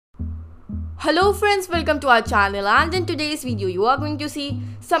Hello friends, welcome to our channel, and in today's video you are going to see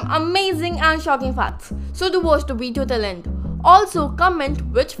some amazing and shocking facts. So do watch the video till end. Also comment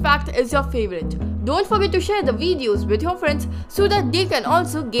which fact is your favorite. Don't forget to share the videos with your friends so that they can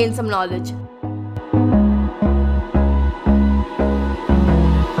also gain some knowledge.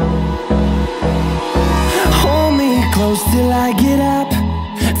 Hold me close till I get up.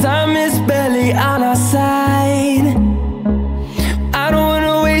 Time is barely on our side. I don't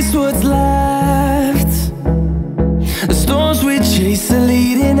wanna waste what's left. The storms we chase are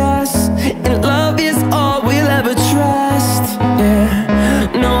leading us, and love is all we'll ever trust. Yeah,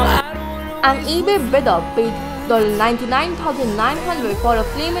 no, I don't wanna. An eBay bidder paid $99,900 for a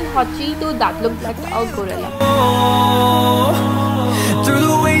flaming hot Cheeto that looked like a gorilla. Through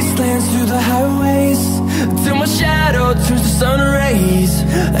the wastelands, through the highways, till my shadow turns to sun rays,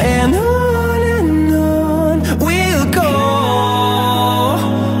 and on we'll go.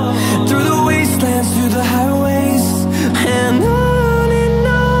 Through the wastelands, through the highways, and on we'll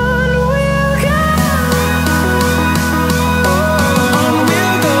go. On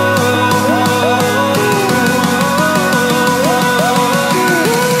we'll go.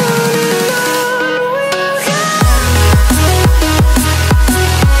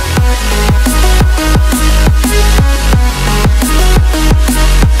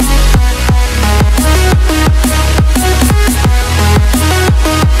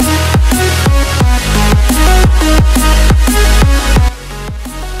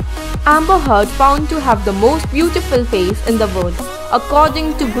 Amber Heard found to have the most beautiful face in the world,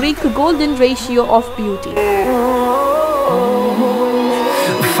 according to Greek golden ratio of beauty.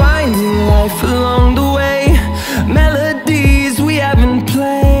 Finding life along the way, melodies we haven't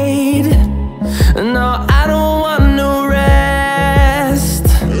played. No, I don't want no rest.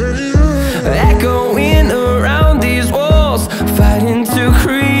 Echoing around these walls, fighting to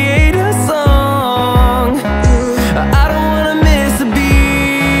create a song. I don't wanna miss a beat.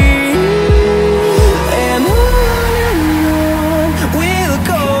 And on we'll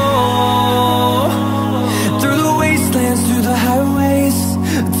go. Through the wastelands, through the highways,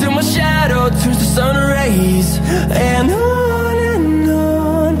 till my shadow turns to sun rays, and on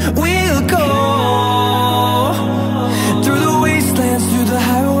we'll go. Through the wastelands, through the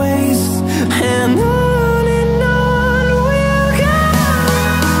highways, and on we'll go.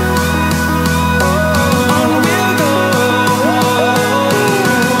 On we'll go.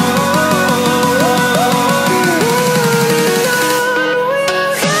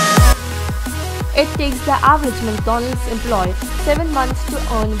 It takes the average McDonald's employee 7 months to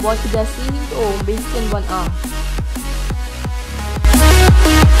earn what their CEO makes in 1 hour.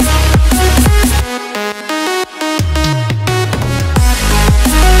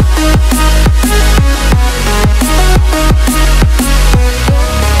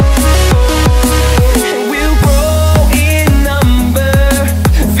 We'll grow in number,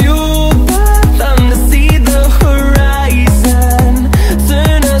 fueled by them to see the horizon,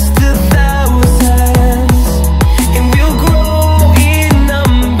 turn us to thousands. And we'll grow in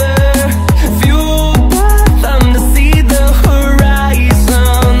number, fueled by them to see the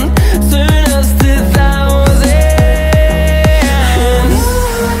horizon, turn us to thousands. And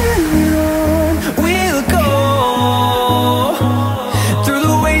on we'll go. Through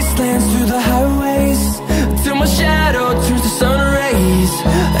the wastelands, through the highways, till my shadow turns to sun rays,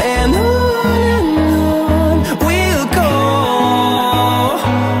 and on we'll go.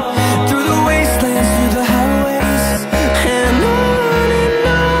 Through the wastelands, through the highways, and on we'll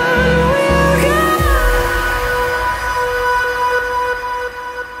go.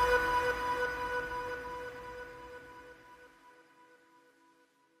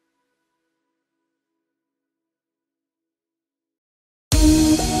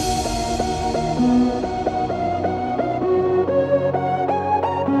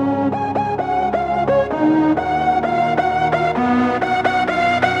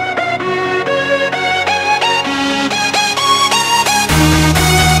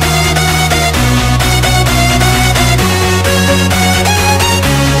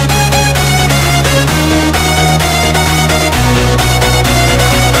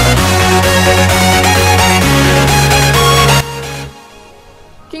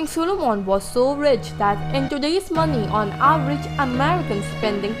 King Solomon was so rich that in today's money, on average, Americans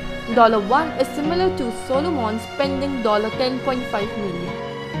spending $1 is similar to Solomon spending $10.5 million.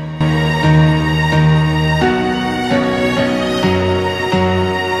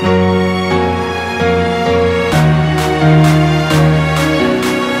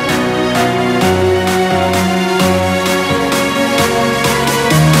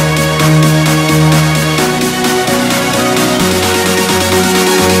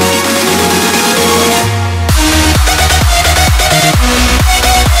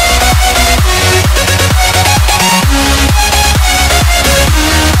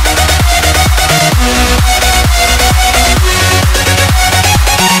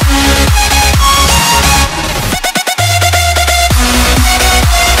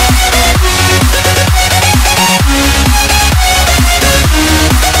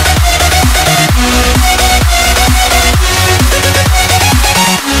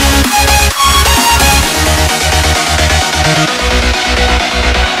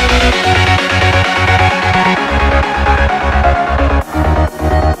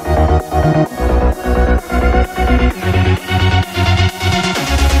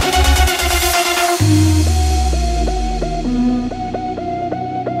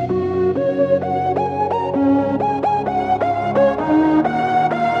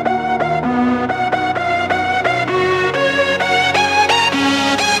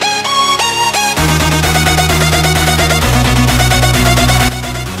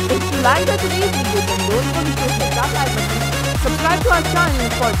 enjoyed today's video, then don't forget to hit that like button, subscribe to our channel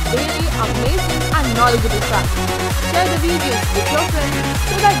for daily amazing and knowledgeable facts. Share the videos with your friends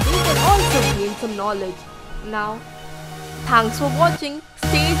so that they can also gain some knowledge. Now, thanks for watching.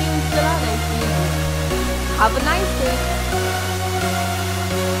 Stay tuned till our next video. Have a nice day.